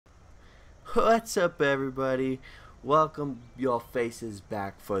What's up, everybody? Welcome your faces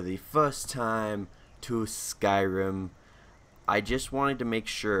back for the first time to Skyrim. I just wanted to make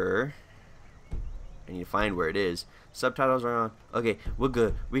sure, and you find where it is. Subtitles are on. Okay, we're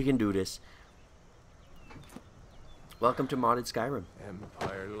good. We can do this. Welcome to modded Skyrim.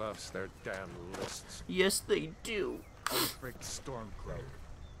 Empire loves their damn lists. Yes, they do. Ulfric Stormcloak,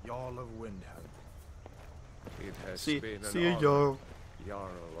 Jarl of Windhelm. It has See been an you, honor, Jarl. Jarl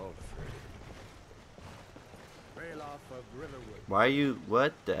Ulfric. Ralof of Riverwood. Why you?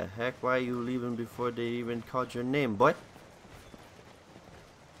 What the heck? Why are you leaving before they even called your name, boy?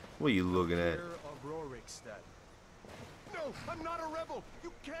 What are you looking at? Peer of Rorikstead. No, I'm not a rebel.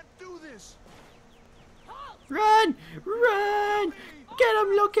 You can't do this. Run! Run! Get him,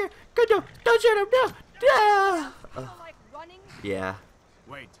 look here! Go, no! Don't shoot him, no! Ah! Like running? Yeah.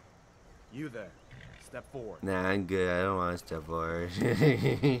 Wait. You there. Step forward. Nah, I'm good. I don't want to step forward.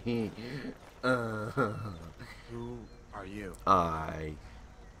 Who are you? I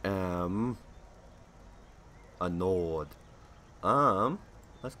am a Nord.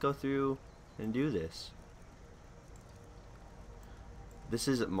 Let's go through and do this. This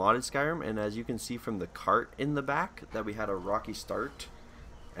is modded Skyrim, and as you can see from the cart in the back, that we had a rocky start,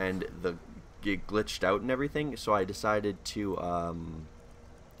 and it glitched out and everything. So I decided to,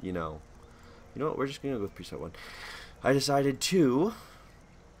 you know what? We're just gonna go with preset 1. I decided to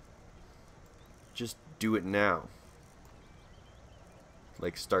just do it now.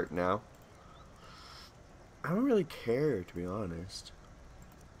 Like start now. I don't really care, to be honest.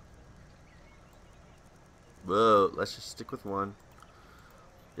 Whoa, let's just stick with 1.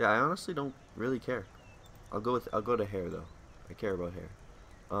 Yeah, I honestly don't really care. I'll go to hair though. I care about hair.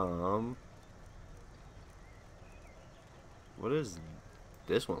 What does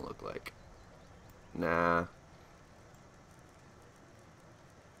this one look like? Nah.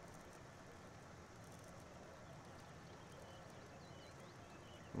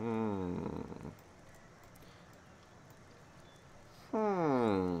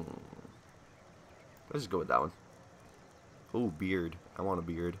 Let's just go with that one. Oh, beard. I want a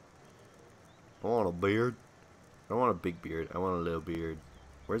beard. I want a beard. I don't want a big beard. I want a little beard.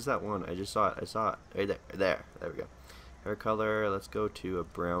 Where's that one? I just saw it. I saw it. Right there. There. There we go. Hair color. Let's go to a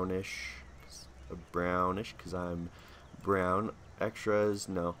brownish. Because I'm brown. Extras.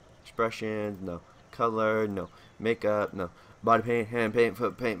 No. Expressions. No. Color. No. Makeup. No. Body paint. Hand paint.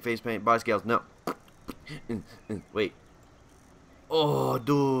 Foot paint. Face paint. Body scales. No. Wait. Oh,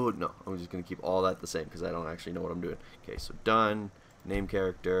 dude. No, I'm just going to keep all that the same because I don't actually know what I'm doing. Okay, so done. Name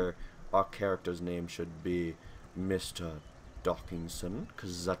character. Our character's name should be Mr. Dockingson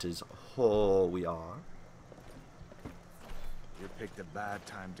because that is who we are. You picked a bad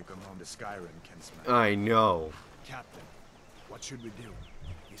time to come home to Skyrim, Kinsman. I know. Captain, what should we do?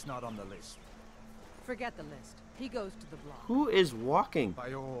 He's not on the list. Forget the list. He goes to the block. Who is walking? By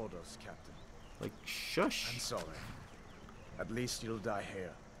your orders, Captain. Like, shush. I'm sorry. At least you'll die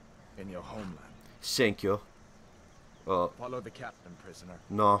here, in your homeland. Thank you. Well, Follow the captain, prisoner.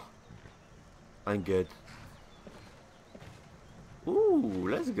 no. I'm good. Ooh,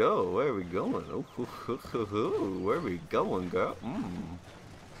 let's go. Where are we going? Ooh, where are we going, girl?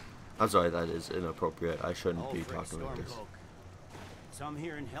 I'm sorry, that is inappropriate. I shouldn't be talking like this. Some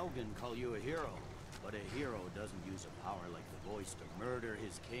here in Helgan call you a hero, but a hero doesn't use a power like the voice to murder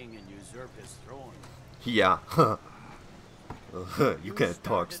his king and usurp his throne. Yeah. You can't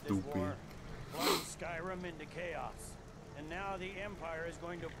talk, stupid. Plunged Skyrim into chaos, and now the Empire is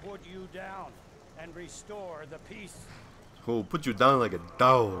going to put you down and restore the peace. Oh, put you down like a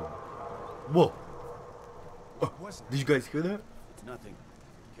dog. Whoa. Did you guys hear that? It's nothing.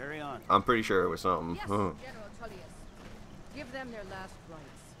 Carry on. I'm pretty sure it was something. Yes, Huh. General Tullius. Give them their last rites.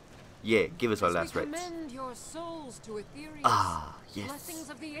 Yeah, give us our As last we rites. commend your souls to Aetherius. Ah, yes. Blessings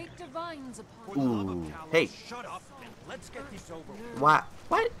of the 8 divines upon Ooh, you. hey. Shut up and let's get this over with. What?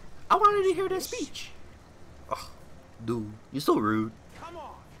 What? I wanted to hear that speech. Oh, dude, you're so rude. Come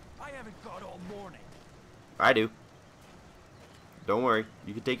on. I haven't got all morning. I do. Don't worry.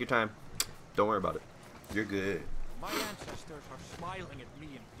 You can take your time. Don't worry about it. You're good. My ancestors are smiling at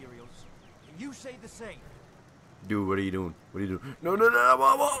me, Imperials. Can you say the same? Dude, what are you doing? What are you doing? No, no, no,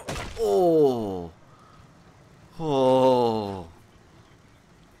 whoa, whoa. Oh. Oh.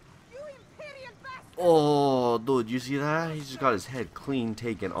 You Imperial bastard! Oh, dude, you see that? He just got his head clean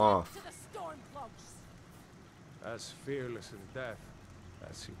taken off. To the Stormcloaks! As fearless in death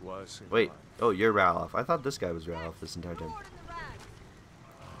as he was in Wait. life. Oh, you're Ralof. I thought this guy was Ralof this entire time. Lord in the rags.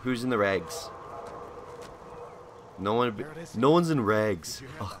 Who's in the rags? No one. No one's in rags.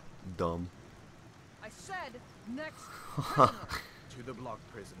 Oh, dumb. I said next. To the block,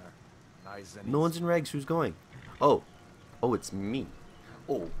 prisoner. Nice and No one's in regs. Who's going? Oh. Oh, it's me.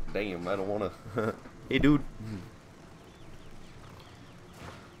 Oh, damn. I don't want to. Hey, dude.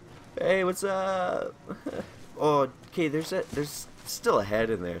 Hey, what's up? Oh, okay. There's still a head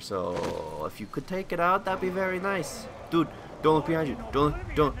in there. So if you could take it out, that'd be very nice. Dude, don't look behind you. Don't.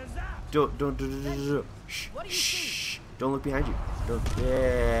 Shh. Shh. Don't look behind you. Don't.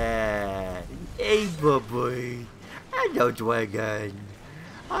 Yeah. Hey, boy. Hello, dragon.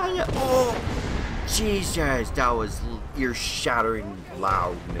 Oh, Jesus, that was ear-shattering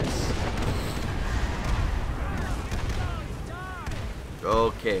loudness.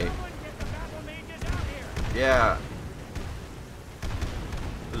 Okay. Yeah.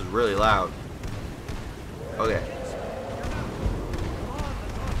 This is really loud. Okay.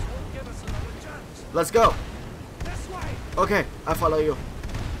 Let's go. Okay, I follow you.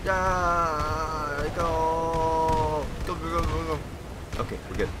 Go. Go. Okay,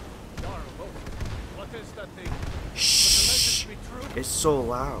 we're good. What is that thing? Shh. It's so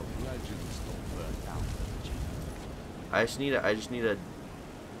loud. I just need a.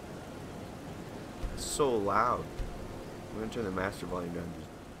 It's so loud. I'm gonna turn the master volume down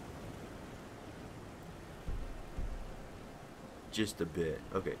just a bit.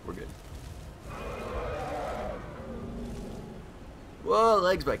 Okay, we're good. Whoa,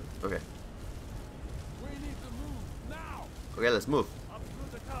 legs back. Okay. We need to move now. Okay, let's move. Up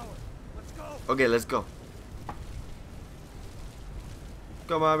through the tower. Let's go. Okay, let's go.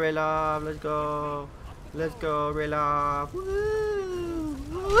 Come on, Ray Love. Let's go. Let's go, Ray Love. Woo!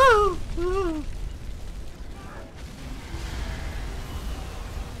 Woo! Woo!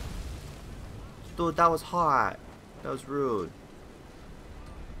 Dude, that was hot. That was rude.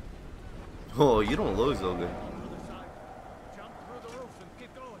 Oh, you don't look so good. Jump through the roof and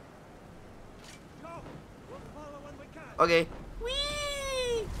keep going. Go. We'll follow when we can. Okay.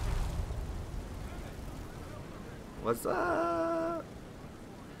 Whee! What's up?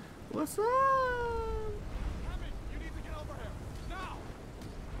 What's up? You need to get over here. Now.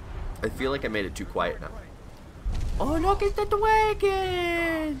 I feel like I made it too quiet now. Oh, look at the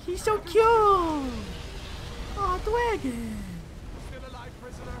dragon! He's so cute! Oh, dragon! Still alive,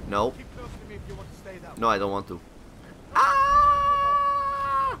 prisoner? Nope. Keep close to me if you want to stay that No, I don't want to.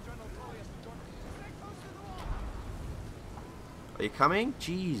 Ah! Are you coming?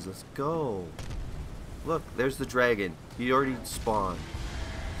 Jeez, let's go. Look, there's the dragon. He already spawned.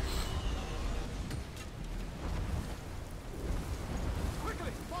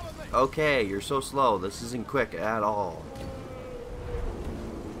 Quickly, follow me. Okay, you're so slow. This isn't quick at all.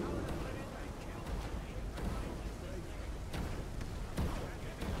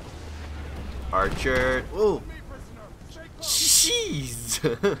 Archer. Ooh. Jeez.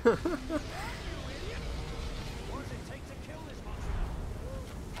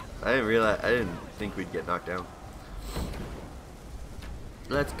 I didn't realize. I didn't think we'd get knocked down.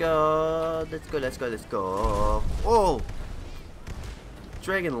 Let's go. Let's go. Let's go. Let's go. Oh.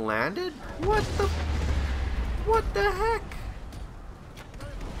 Dragon landed? What the? What the heck?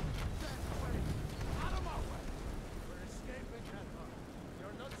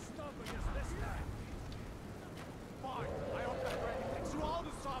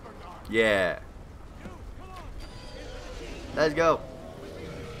 Yeah. Let's go.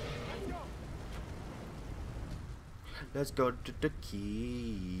 Let's go to the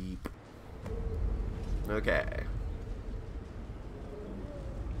keep. Okay.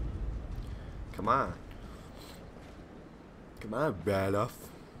 Come on. Come on, Ralof.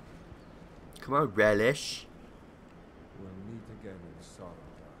 Come on, Relish. We'll meet again in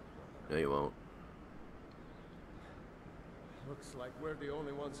Sarnathar. No, you won't. Looks like we're the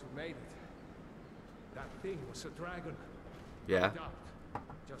only ones who made it. That thing was a dragon. Yeah. No doubt.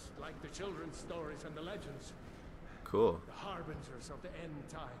 Just like the children's stories and the legends. Cool. The harbingers of the end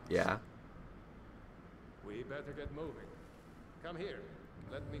times. Yeah. We better get moving. Come here.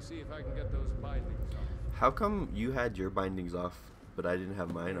 Let me see if I can get those bindings off. How come you had your bindings off, but I didn't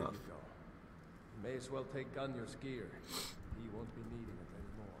have mine There off? you go. May as well take Gunjar's gear. He won't be needing it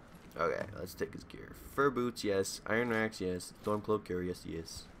anymore. Okay, let's take his gear. Fur boots, yes. Iron racks, yes. Storm cloak, yes,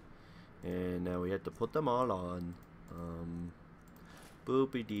 yes. And now we have to put them all on.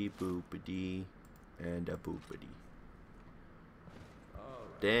 Boopity, boopity, and a boopity.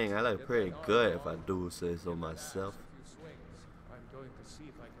 Dang, I look pretty good if I do say so myself. I'm going to see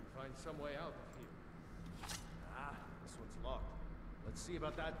if I can find some way out of here. Ah, this one's locked. Let's see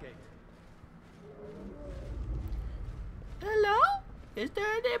about that gate. Hello? Is there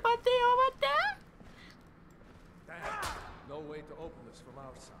anybody over there? Damn. No way to open this from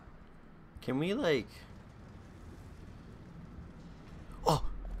our side. Can we like... Oh,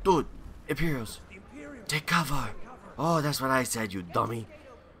 dude, Imperials. Take cover. Oh, that's what I said, you dummy.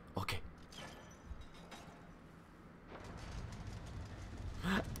 Okay.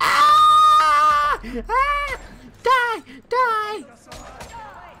 Ah! Ah! Die! Die!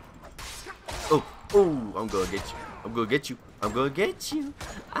 Oh, oh, I'm gonna get you. I'm gonna get you. I'm gonna get you.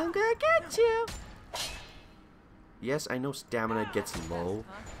 I'm gonna get you. Yes, I know stamina gets low.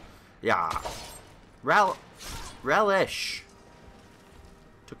 Yeah. Relish.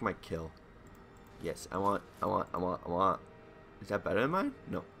 Took my kill. Yes, I want. Is that better than mine?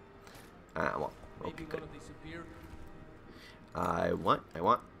 No. I want. Okay, good. I want.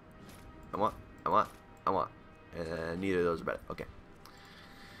 And neither of those are better. Okay.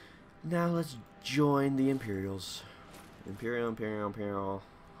 Now let's join the Imperials. Imperial.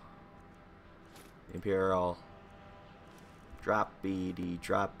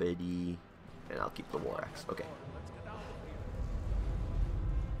 Droppity. And I'll keep the war axe. Okay.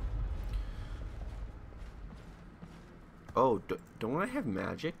 Oh, don't I have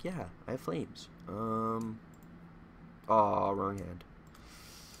magic? Yeah, I have flames. Oh, wrong hand.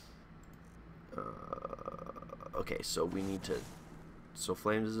 Okay, so we need to... So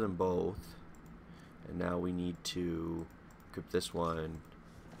flames is in both. And now we need to equip this one.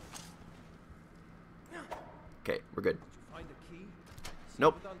 Okay, we're good. Find a key?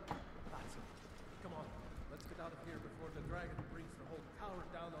 Nope. That's it. Come on, let's get out of here before the dragon brings the whole tower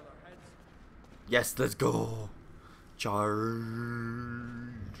down on our heads. Yes, let's go. Charge.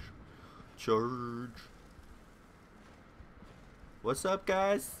 What's up,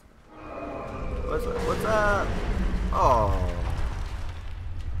 guys? What's up? Oh.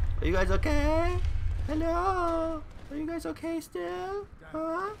 Are you guys okay? Hello? Are you guys okay still?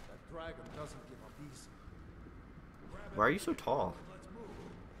 Huh? That dragon doesn't give up easy. Why are you so tall?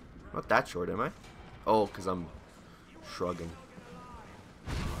 Not that short, am I? Oh, because I'm shrugging.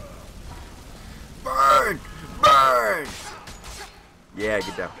 Burn! Burn! Yeah,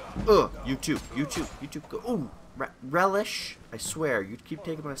 get down. You too, go. Ooh, relish. I swear, you keep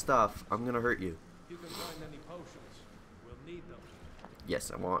taking my stuff, I'm gonna hurt you. You can find any potions. We'll need them. Yes,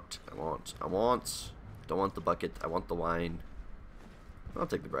 I want. Don't want the bucket, I want the wine. I'll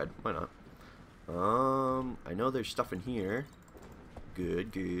take the bread, why not? I know there's stuff in here.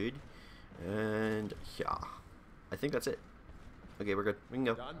 Good. And yeah. I think that's it. Okay, we're good. We can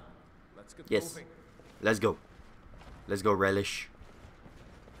go. Done? Let's get Yes. moving. Let's go. Let's go, relish.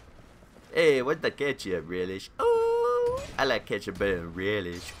 Hey, what'd that ketchup, relish? Ooh, I like ketchup better than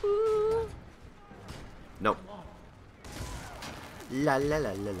relish. Ooh. Nope. La.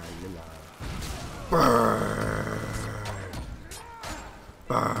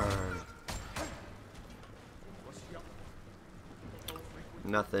 Burn.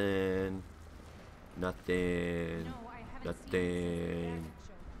 Nothing.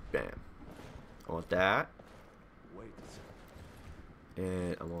 Bam. I want that. Wait a second.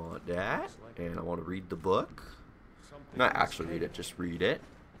 And I want that. And I want to read the book. Something Not actually read it, just read it.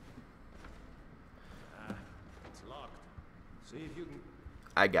 It's locked. See if you can.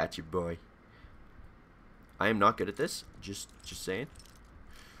 I got you, boy. I am not good at this. Just saying.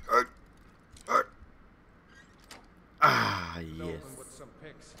 Ah, yes. Open with some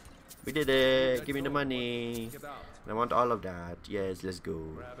picks. We did it. Give me the money. Get out. I want all of that. Yes, let's go.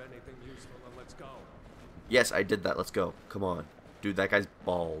 Grab anything useful and let's go. Yes, I did that. Let's go. Come on. Dude, that guy's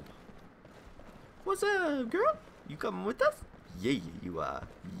bald. What's up, girl? You coming with us? Yeah, you are.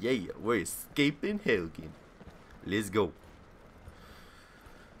 Yeah, we're escaping Helgan. Let's go.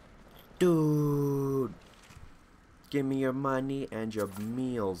 Dude. Give me your money and your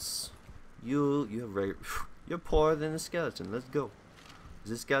meals. You're poorer than a skeleton. Let's go. Is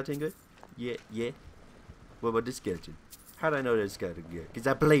this skeleton good? Yeah. What about this skeleton? How'd I know this skeleton good? Because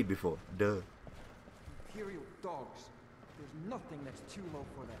I played before. Duh. Imperial dogs. There's nothing that's too low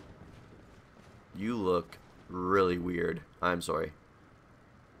for them. You look really weird. I'm sorry.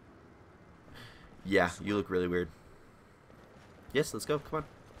 Yeah, you look really weird. Yes, let's go. Come on.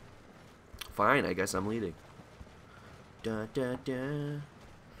 Fine, I guess I'm leading. Da da da.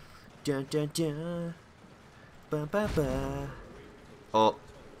 Da da da. Ba ba ba. Oh.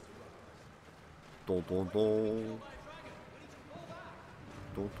 Don don don.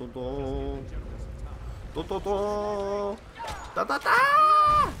 Don don don. Don don don. Da da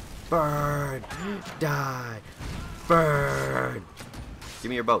da. Burn. Die. Burn. Give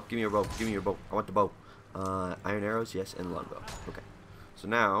me your bow. Give me your bow. Give me your bow. I want the bow. Iron arrows, yes, and longbow. Okay. So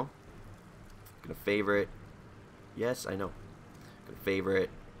now, I'm gonna favorite. Yes, I know. I'm gonna favorite,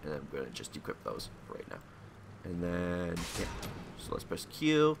 and I'm gonna just equip those for right now. And then, yeah. So let's press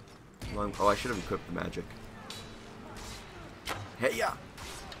Q. Oh, I should have equipped the magic. Hey, yeah.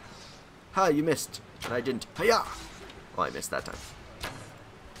 Ha, you missed. And I didn't. Hiya! Oh, I missed that time.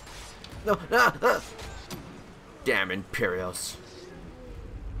 No, Damn Imperials.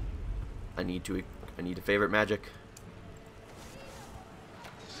 I need to favorite magic.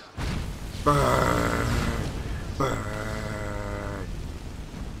 Burn! Burn!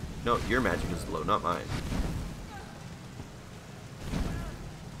 No, your magic is low, not mine.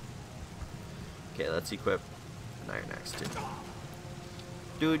 Okay, let's equip an Iron Axe too.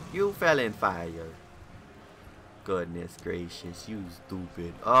 Dude, you fell in fire. Goodness gracious, you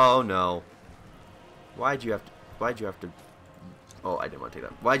stupid. Oh no. Why'd you have to Oh, I didn't want to take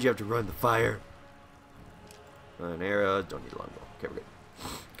that. Why'd you have to run the fire? An arrow, don't need a longbow. Okay, we're good.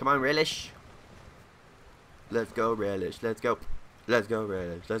 Come on, Relish. Let's go, Relish. Let's go. Let's go,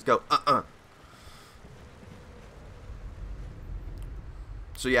 Relish. Let's go.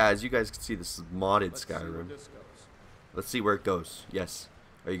 So yeah, as you guys can see, this is modded Skyrim. Let's see where it goes. Yes.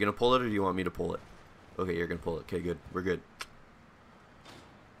 Are you gonna pull it or do you want me to pull it? Okay, you're gonna pull it. Okay, good. We're good.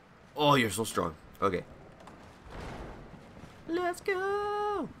 Oh, you're so strong. Okay. Let's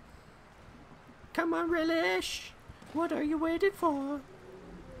go. Come on, Relish. What are you waiting for?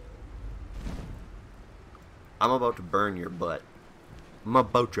 I'm about to burn your butt. I'm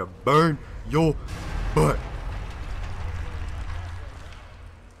about to burn your butt.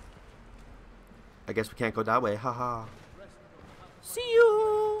 I guess we can't go that way. Haha. See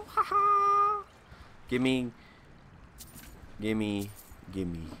you. Haha. Gimme. Gimme.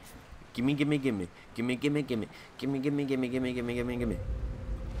 Gimme. Gimme, gimme, gimme. Gimme, gimme, gimme. Gimme, gimme, gimme, gimme, gimme, gimme, gimme.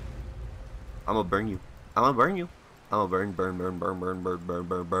 I'm gonna burn you. I'm gonna burn you. I'm gonna burn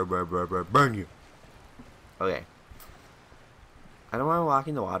you. Okay. I don't want to walk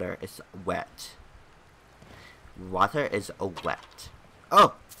in the water. It's wet. Water is wet.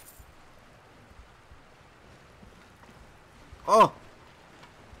 Oh! Oh!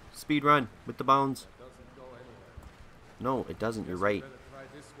 Speed run with the bones. No, it doesn't. You're right.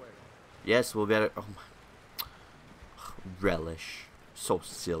 Yes, we'll better. Oh my. Relish. So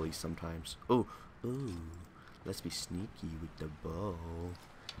silly sometimes. Oh, ooh. Let's be sneaky with the bow.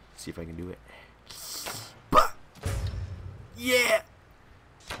 See if I can do it. Bah! Yeah!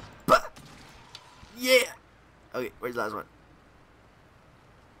 Bah! Yeah! Okay, where's the last one?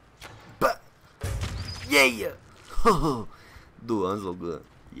 Bah! Yeah! Dude, I'm so good.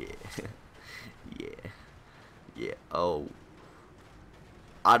 Yeah. Yeah. Yeah. Oh.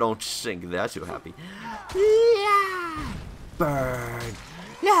 I don't think they're too happy. Yeah! Burn!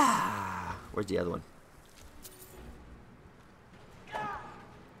 Yeah! Where's the other one?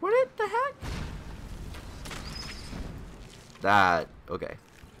 What the heck? That, okay.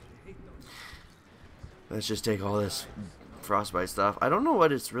 Let's just take all this frostbite stuff. I don't know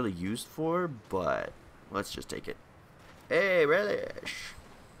what it's really used for, but let's just take it. Hey, Relish!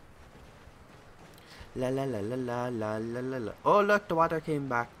 La la la la la la la la la. Oh look, the water came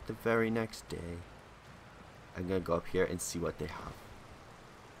back the very next day. I'm gonna go up here and see what they have.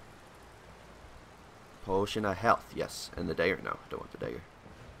 Potion of health, yes. And the dagger, no, I don't want the dagger.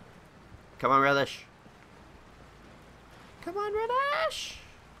 Come on, Relish. Come on, Relish.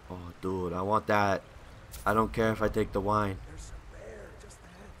 Oh, dude, I want that. I don't care if I take the wine. There's a bear just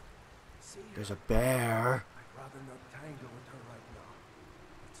ahead. See her? There's a bear. I'd rather not tangle with her right now.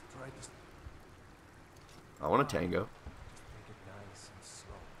 Let's try to I want a tango. take it nice and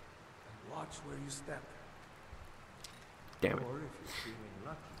slow. And watch where you step. Damn it. Or if you're feeling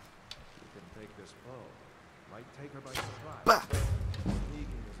lucky, you can take this bow. Might take her by surprise. Bah!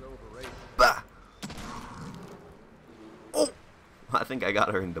 Sneaking is overrated. Bah! Oh! I think I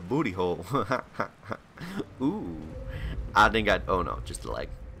got her in the booty hole. Ooh. I think I'd... Oh no, just the leg.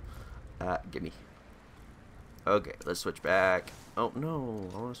 Gimme. Okay, let's switch back. Oh no,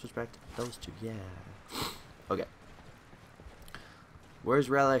 I want to switch back to those two. Yeah. Okay. Where's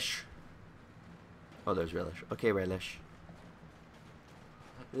Relish? Oh, there's Relish. Okay, Relish.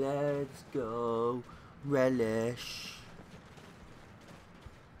 Let's go, Relish.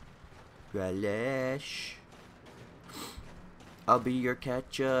 Relish. I'll be your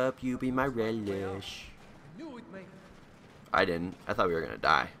ketchup, you be my relish. Knew it, mate. I didn't. I thought we were gonna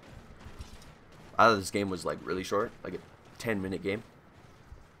die. I thought this game was like really short, like a 10-minute game.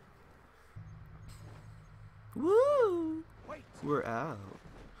 Woo! Wait. We're out.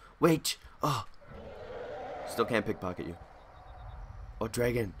 Wait! Oh! Still can't pickpocket you. Oh,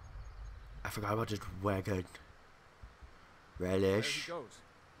 dragon! I forgot about the dragon. There Relish. he goes.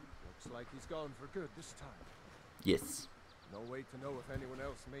 Looks like he's gone for good this time. Yes. No way to know if anyone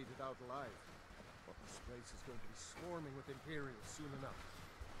else made it out alive. But this place is going to be swarming with Imperials soon enough.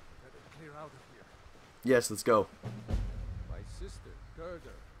 Better clear out of here. Yes, let's go. My sister,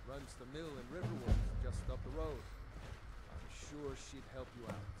 Gerda, runs the mill in Riverwood, just up the road. I'm sure she'd help you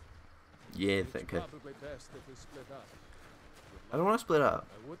out. Yeah, It's thank you. probably best if we split up. I don't want to split up.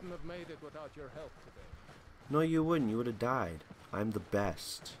 I wouldn't have made it without your help today. No, you wouldn't. You would have died. I'm the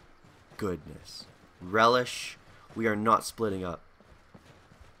best. Goodness. Relish, we are not splitting up.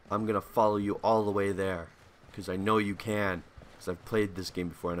 I'm going to follow you all the way there. Because I know you can. Because I've played this game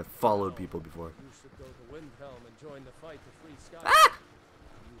before and I've followed people before. You should go to Windhelm and join the fight to free Skyrim. Ah!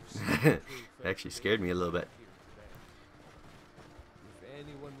 You've seen the true It actually scared me a little bit. here today. If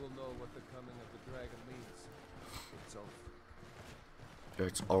anyone will know what the coming of the dragon means, it's over.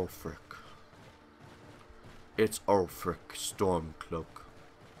 It's Ulfric. It's Ulfric Stormcloak.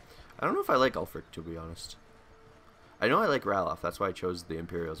 I don't know if I like Ulfric, to be honest. I know I like Ralof, that's why I chose the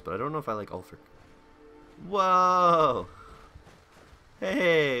Imperials, but I don't know if I like Ulfric. Whoa!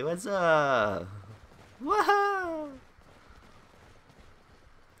 Hey, what's up? Whoa!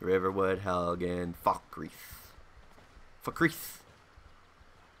 Riverwood, Helgan, Falkreath.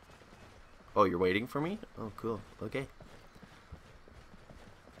 Oh, you're waiting for me? Oh, cool. Okay.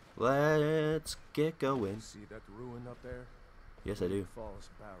 Let's get going. See that ruin up there? Yes, I do. Falls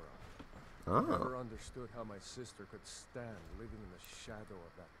Barrow. Oh. Never understood how my sister could stand living in the shadow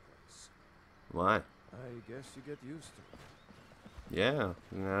of that place. Why? I guess you get used to it. Yeah.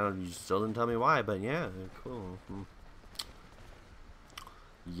 No, you still didn't tell me why, but yeah, cool.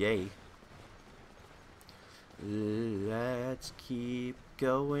 Yay. Let's keep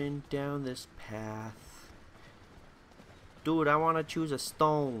going down this path. Dude, I want to choose a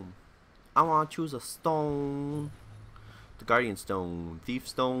stone. I want to choose a stone. The Guardian Stone, Thief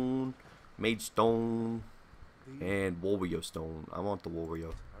Stone, Mage Stone, and Warrior Stone. I want the Warrior.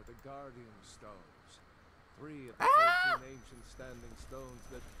 Are the Guardian Stones. 3 of the 13 ancient standing stones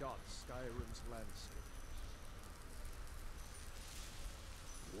that dot Skyrim's landscape.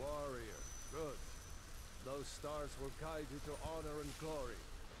 Warrior, good. Those stars will guide you to honor and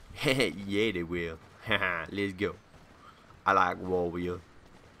glory. Yeah, they will. Haha, let's go. I like Warrior.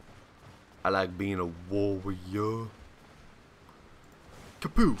 I like being a warrior.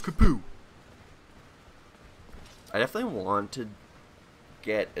 Kapoo, kapoo. I definitely want to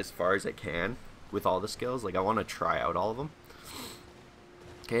get as far as I can with all the skills. Like, I want to try out all of them.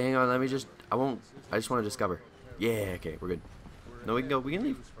 Okay, hang on. Let me just. I just want to discover. Yeah. Okay, we're good. No, we can go. We can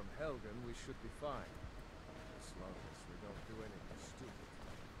leave. From Helgan, we should be fine. As long as we don't do anything stupid.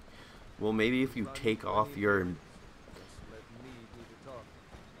 Well, maybe if you take off your. Just let me do the talking,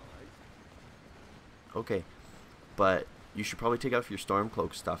 alright? Okay, but you should probably take off your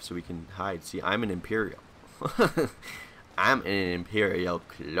Stormcloak stuff so we can hide. See, I'm an Imperial. I'm in Imperial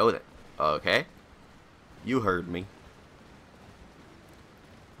clothing. Okay? You heard me.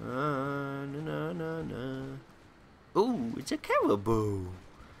 Ooh, it's a caribou.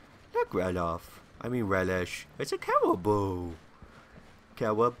 Look, Ralof. I mean Relish. It's a caribou.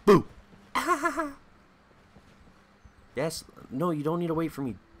 Caribou. Yes. No, you don't need to wait for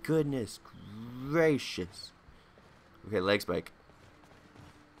me. Goodness gracious. Okay, leg spike.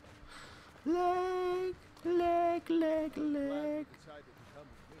 Leg. Glad you decided to come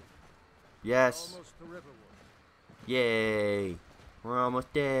with me. Yes. Almost to Riverwood. Yay. We're almost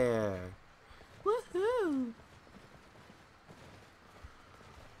there. Woohoo.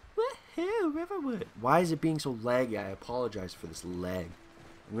 Woohoo, Riverwood. Why is it being so laggy? I apologize for this lag.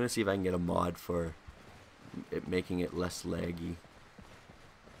 I'm going to see if I can get a mod for it making it less laggy.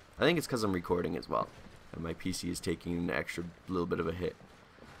 I think it's because I'm recording as well. And my PC is taking an extra little bit of a hit.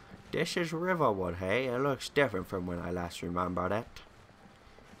 This is Riverwood, hey? It looks different from when I last remembered it.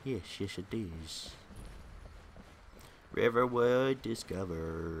 Yes, yes it is. Riverwood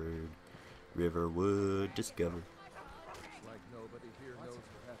discovered. Riverwood discovered. Like nobody here knows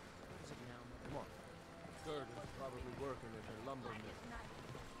what happened. Come on. Gerda's probably working at her lumber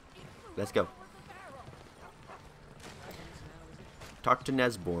mill. Let's go. Talk to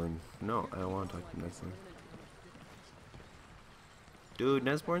Nesborn. No, I don't want to talk to Nesborn. Dude,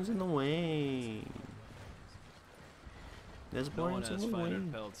 Nesborn's in the way. Nesborn's in the way.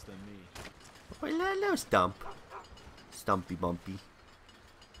 pelts than me. Wait, little stump. Stumpy bumpy.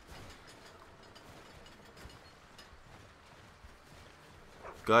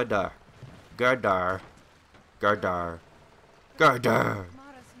 Gardar. Gardar. Gardar. Gardar.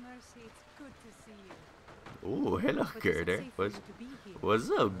 Mara's mercy, it's good to see you. Oh, hello, But is it Gerda. safe for you to be here? What's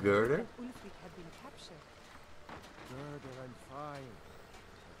up, Gerda? Ulfric had been captured. Gerda, I'm fine.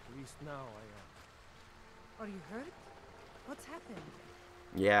 At least now I am. Are you hurt? What's happened?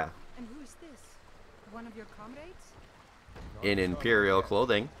 Yeah, And who is this? One of your comrades? Not in sorry Imperial yet,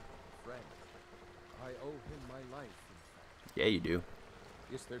 clothing. friend. I owe him my life, in fact. Yeah, you do.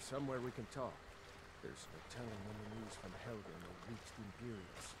 Is there somewhere we can talk? There's no telling when the news from Helgan will reach the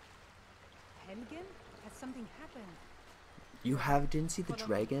Imperials. Helgen? Has something happened? You didn't see the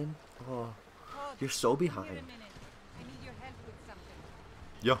dragon? Oh, Todd, you're so come here behind. a minute. I need your help with something.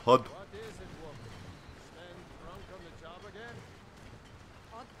 Yeah, Hud. What is it, woman? Stand drunk on the job again?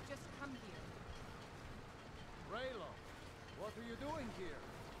 Todd, just come here. Raylo, what are you doing here?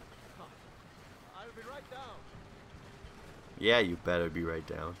 Huh. I'll be right down. Yeah, you better be right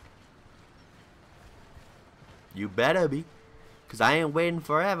down. You better be. Because I ain't waiting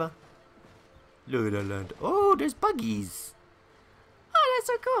forever. Look at that land. Oh, there's buggies. Oh, that's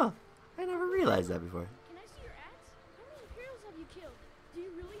so cool. I never realized that before. Can I see your axe? How many Imperials have you killed? Do you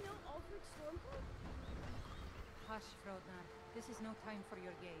really know Ulfric's Stormcloak? Hush, Frodnar. This is no time for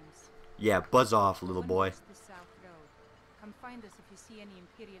your games. Yeah, buzz off, little Someone boy. watch the South Road. Come find us if you see any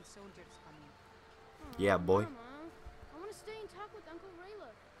Imperial soldiers coming. Yeah, boy. Mama, I want to stay and talk with Uncle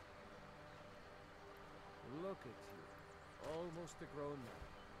Rayla. Look at you. Almost a grown man.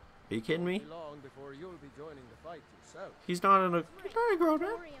 Are you kidding me? Be long before you'll be joining the fight yourself. He's not a grown Don't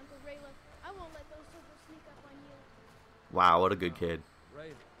man. worry, Uncle Rayla. I won't let those soldiers sneak up on you. Wow, what a good kid.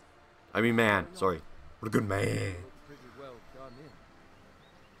 Raylo, I mean, man. Sorry. What a good man. you look pretty well done in.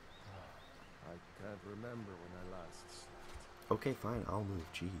 I can't remember when I last slept. Okay, fine. I'll move.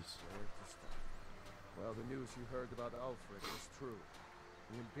 Jeez. Where to start? Well, the news you heard about Ulfric was true.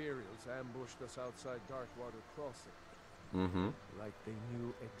 The Imperials ambushed us outside Darkwater Crossing. Mm-hmm. Like they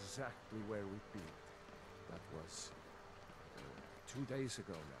knew exactly where we'd be. That was 2 days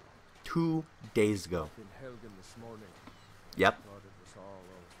ago now. 2 days ago. In Helgan this morning. Yep. Thought it was all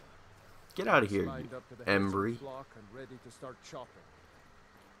over. Get out of here, Lined you up to the heads of the Embry. flock and ready to start chopping.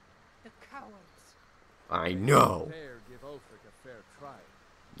 The cowards. I know. Dare give Ulfric a fair trial.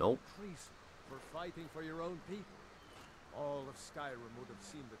 Nope. Treason for fighting for your own people. All of Skyrim would have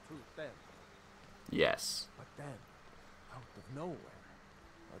seen the truth then. Yes. But then, out of nowhere,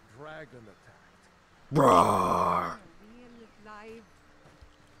 a dragon attacked. Roar. Real live.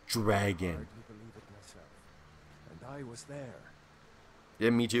 Dragon. Hardly believe it myself. And I was there. Yeah,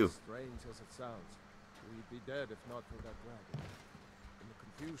 me too. Strange as it sounds, we'd be dead if not for that dragon. In the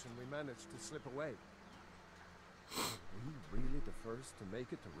confusion, we managed to slip away. Were you really the first to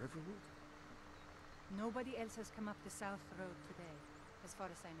make it to Riverwood? Nobody else has come up the South Road today, as far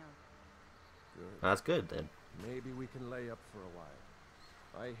as I know. Good. That's good then. Maybe we can lay up for a while.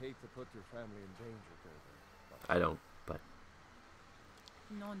 I hate to put your family in danger, Gerber. I don't, but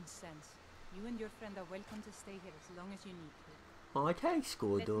Nonsense. You and your friend are welcome to stay here as long as you need to. oh, thanks, Let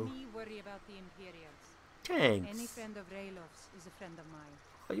Gordo. me worry about the Imperials. Thanks. Any friend of Raylov's is a friend of mine.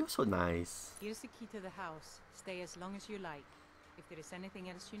 Oh, you're so nice. Here's the key to the house. Stay as long as you like. If there is anything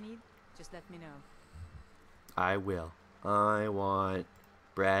else you need, just let me know. I will. I want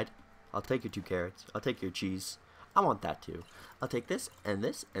bread. I'll take your 2 carrots. I'll take your cheese. I want that too. I'll take this and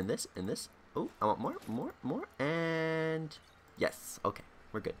this and this and this. Oh, I want more, and yes. Okay,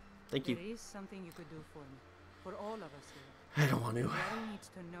 we're good. Thank you. There is something you could do for me. For all of us here. I don't want to. Jarl needs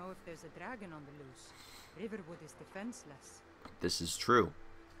to know if there's a dragon on the loose. Riverwood is defenseless. This is true,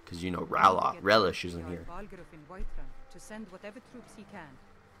 because you know We need to get Relish word to isn't Jarl here. Balgruuf in Whiterun to send whatever troops he can.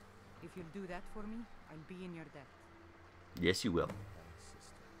 If you'll do that for me, I'll be in your debt. Yes, you will. Thanks,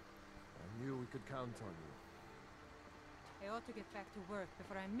 sister. I knew we could count on you. I ought to get back to work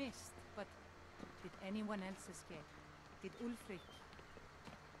before I'm missed, but did anyone else escape? Did Ulfric?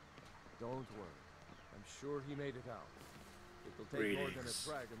 Don't worry. I'm sure he made it out. It'll take more than a Greetings.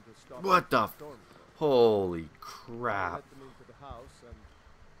 dragon to stop What the storm. Holy I'll crap. let them into the house and,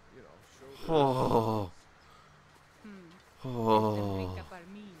 you know, show them. Oh. Let them Oh. drink up our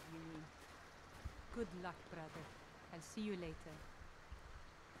meal, you mean? Good luck, brother. I'll see you later.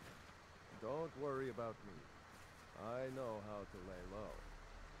 Don't worry about me. I know how to lay low.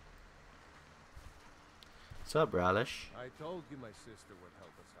 What's up, Relish? I told you my sister would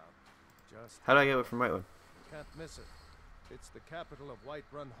help us out. Just How do I get it from Whiterun? can't miss it. It's the capital of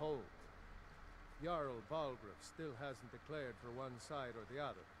Whiterun Hold. Jarl Balgruuf still hasn't declared for one side or the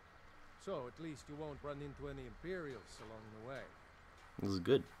other. So at least you won't run into any Imperials along the way. This is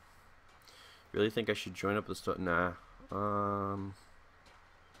good. Really think I should join up the store? Nah.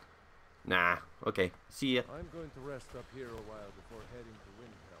 Nah. Okay. See ya. I'm going to rest up here a while before heading to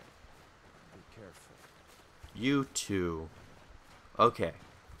Windhelm. Be careful. You too. Okay.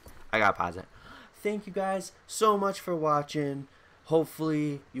 I gotta pause it. Thank you guys so much for watching.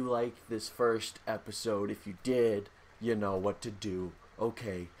 Hopefully you liked this first episode. If you did, you know what to do.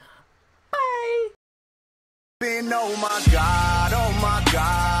 Okay. Bye. oh my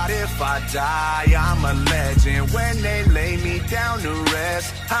God, if I die, I'm a legend. When they lay me down to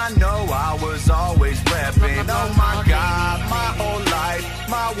rest, I know I was always repping. Oh my God, my whole life,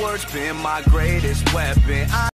 my words been my greatest weapon.